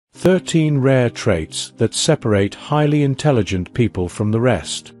13 rare traits that separate highly intelligent people from the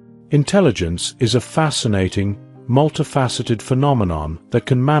rest. Intelligence is a fascinating, multifaceted phenomenon that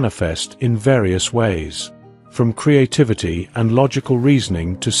can manifest in various ways. From creativity and logical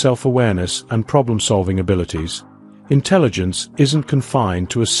reasoning to self-awareness and problem-solving abilities, intelligence isn't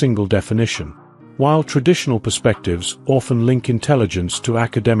confined to a single definition. While traditional perspectives often link intelligence to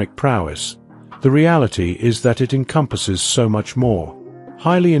academic prowess, the reality is that it encompasses so much more.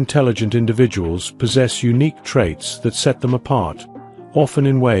 Highly intelligent individuals possess unique traits that set them apart, often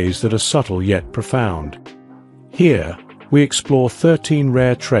in ways that are subtle yet profound. Here, we explore 13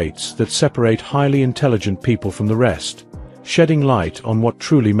 rare traits that separate highly intelligent people from the rest, shedding light on what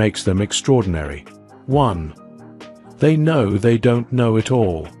truly makes them extraordinary. 1. They know they don't know it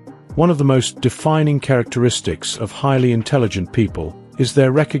all. One of the most defining characteristics of highly intelligent people is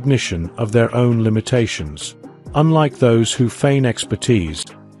their recognition of their own limitations. Unlike those who feign expertise,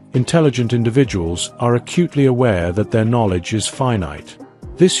 intelligent individuals are acutely aware that their knowledge is finite.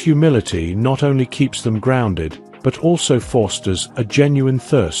 This humility not only keeps them grounded, but also fosters a genuine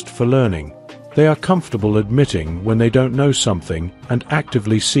thirst for learning. They are comfortable admitting when they don't know something and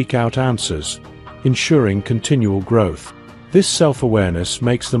actively seek out answers, ensuring continual growth. This self-awareness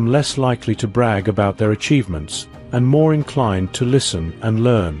makes them less likely to brag about their achievements and more inclined to listen and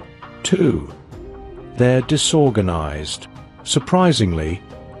learn. 2. They're disorganized. Surprisingly,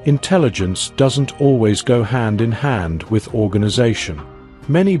 intelligence doesn't always go hand in hand with organization.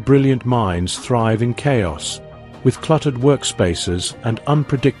 Many brilliant minds thrive in chaos, with cluttered workspaces and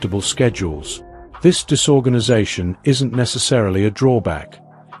unpredictable schedules. This disorganization isn't necessarily a drawback.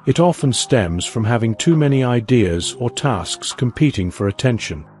 It often stems from having too many ideas or tasks competing for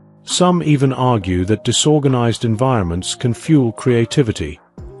attention. Some even argue that disorganized environments can fuel creativity,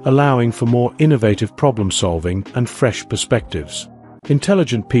 allowing for more innovative problem-solving and fresh perspectives.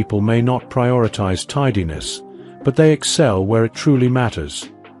 Intelligent people may not prioritize tidiness, but they excel where it truly matters,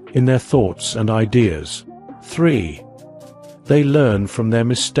 in their thoughts and ideas. 3. They learn from their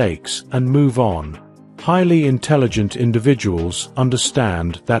mistakes and move on. Highly intelligent individuals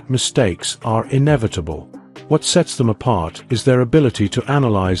understand that mistakes are inevitable. What sets them apart is their ability to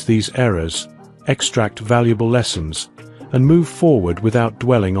analyze these errors, extract valuable lessons, and move forward without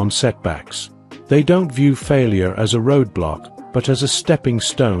dwelling on setbacks. They don't view failure as a roadblock, but as a stepping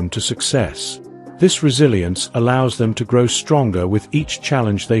stone to success. This resilience allows them to grow stronger with each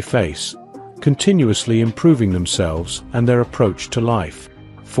challenge they face, continuously improving themselves and their approach to life.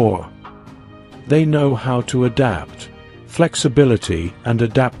 4. They know how to adapt. Flexibility and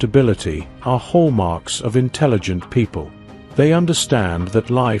adaptability are hallmarks of intelligent people. They understand that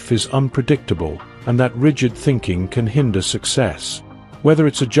life is unpredictable and that rigid thinking can hinder success. Whether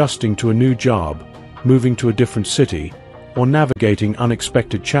it's adjusting to a new job, moving to a different city, or navigating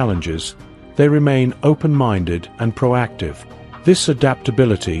unexpected challenges, they remain open-minded and proactive. This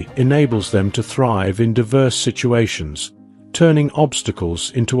adaptability enables them to thrive in diverse situations, turning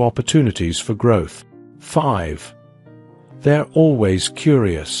obstacles into opportunities for growth. 5. They're always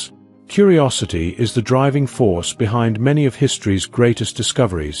curious. Curiosity is the driving force behind many of history's greatest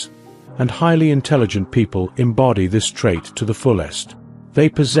discoveries, and highly intelligent people embody this trait to the fullest. They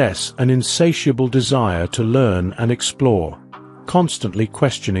possess an insatiable desire to learn and explore, constantly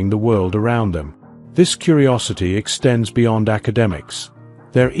questioning the world around them. This curiosity extends beyond academics.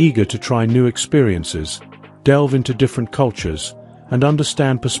 They're eager to try new experiences, delve into different cultures, and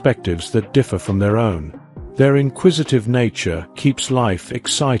understand perspectives that differ from their own. Their inquisitive nature keeps life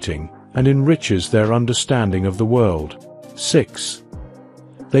exciting and enriches their understanding of the world. 6.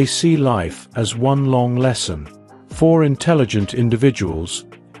 They see life as one long lesson. For intelligent individuals,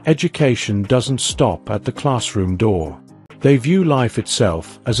 education doesn't stop at the classroom door. They view life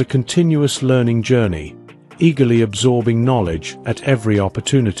itself as a continuous learning journey, eagerly absorbing knowledge at every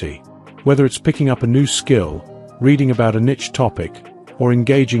opportunity. Whether it's picking up a new skill, reading about a niche topic, or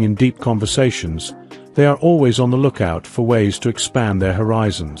engaging in deep conversations, they are always on the lookout for ways to expand their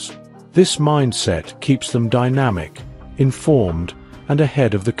horizons. This mindset keeps them dynamic, informed, and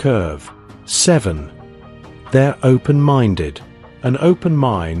ahead of the curve. 7. They're open-minded. An open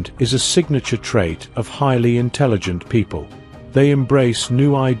mind is a signature trait of highly intelligent people. They embrace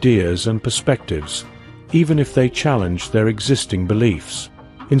new ideas and perspectives, even if they challenge their existing beliefs.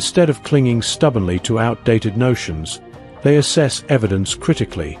 Instead of clinging stubbornly to outdated notions, they assess evidence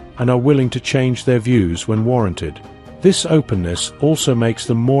critically and are willing to change their views when warranted. This openness also makes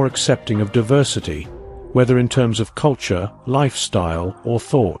them more accepting of diversity, whether in terms of culture, lifestyle, or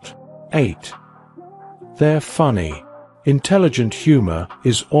thought. 8. They're funny. Intelligent humor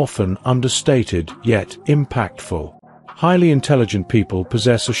is often understated yet impactful. Highly intelligent people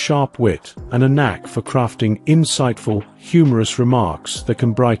possess a sharp wit and a knack for crafting insightful, humorous remarks that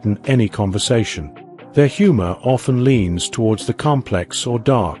can brighten any conversation. Their humor often leans towards the complex or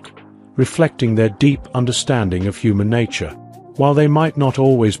dark, reflecting their deep understanding of human nature. While they might not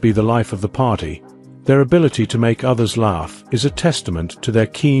always be the life of the party, their ability to make others laugh is a testament to their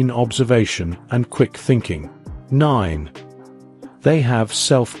keen observation and quick thinking. 9. They have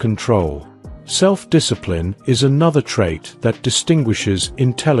self-control. Self-discipline is another trait that distinguishes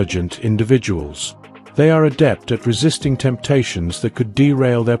intelligent individuals. They are adept at resisting temptations that could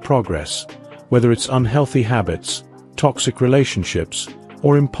derail their progress, whether it's unhealthy habits, toxic relationships,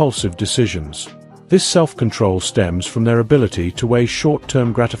 or impulsive decisions. This self-control stems from their ability to weigh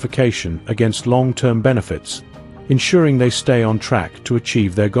short-term gratification against long-term benefits, ensuring they stay on track to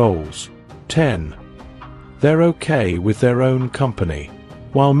achieve their goals. 10. They're okay with their own company.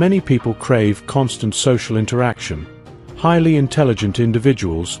 While many people crave constant social interaction, highly intelligent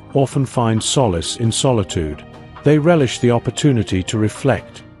individuals often find solace in solitude. They relish the opportunity to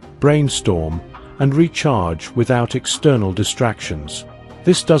reflect, brainstorm, and recharge without external distractions.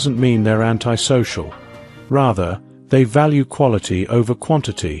 This doesn't mean they're antisocial. Rather, they value quality over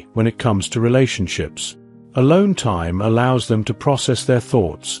quantity when it comes to relationships. Alone time allows them to process their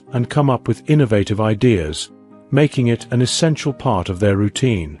thoughts and come up with innovative ideas, making it an essential part of their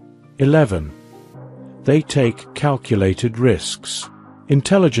routine. 11. They take calculated risks.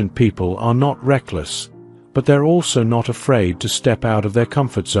 Intelligent people are not reckless, but they're also not afraid to step out of their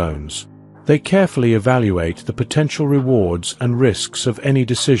comfort zones. They carefully evaluate the potential rewards and risks of any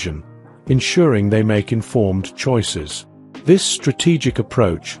decision, ensuring they make informed choices. This strategic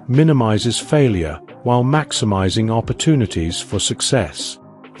approach minimizes failure while maximizing opportunities for success.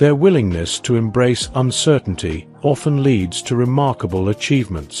 Their willingness to embrace uncertainty often leads to remarkable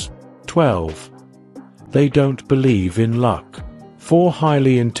achievements. 12. They don't believe in luck. For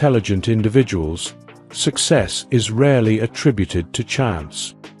highly intelligent individuals, success is rarely attributed to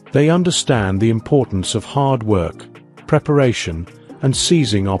chance. They understand the importance of hard work, preparation, and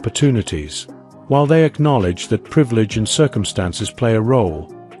seizing opportunities. While they acknowledge that privilege and circumstances play a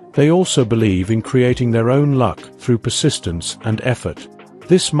role, they also believe in creating their own luck through persistence and effort.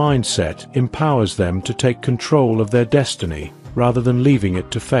 This mindset empowers them to take control of their destiny rather than leaving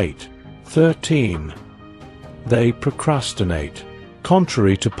it to fate. 13. They procrastinate.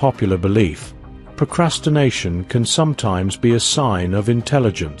 Contrary to popular belief, procrastination can sometimes be a sign of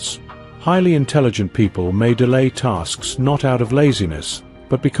intelligence. Highly intelligent people may delay tasks not out of laziness,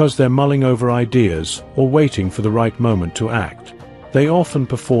 but because they're mulling over ideas or waiting for the right moment to act. They often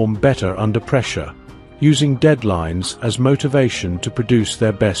perform better under pressure, using deadlines as motivation to produce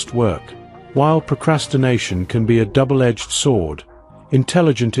their best work. While procrastination can be a double-edged sword,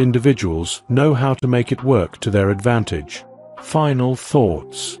 intelligent individuals know how to make it work to their advantage. Final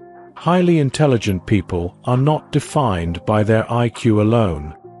thoughts. Highly intelligent people are not defined by their IQ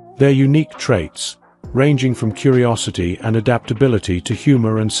alone. Their unique traits, ranging from curiosity and adaptability to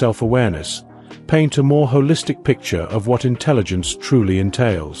humor and self-awareness, paint a more holistic picture of what intelligence truly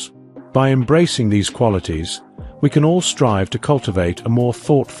entails. By embracing these qualities, we can all strive to cultivate a more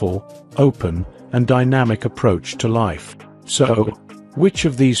thoughtful, open, and dynamic approach to life. So, which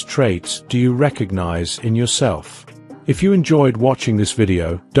of these traits do you recognize in yourself? If you enjoyed watching this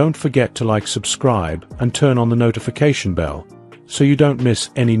video, don't forget to like, subscribe, and turn on the notification bell, so you don't miss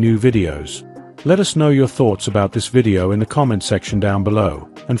any new videos. Let us know your thoughts about this video in the comment section down below,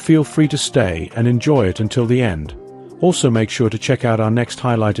 and feel free to stay and enjoy it until the end. Also make sure to check out our next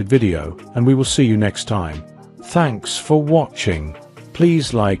highlighted video, and we will see you next time. Thanks for watching.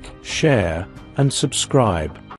 Please like, share, and subscribe.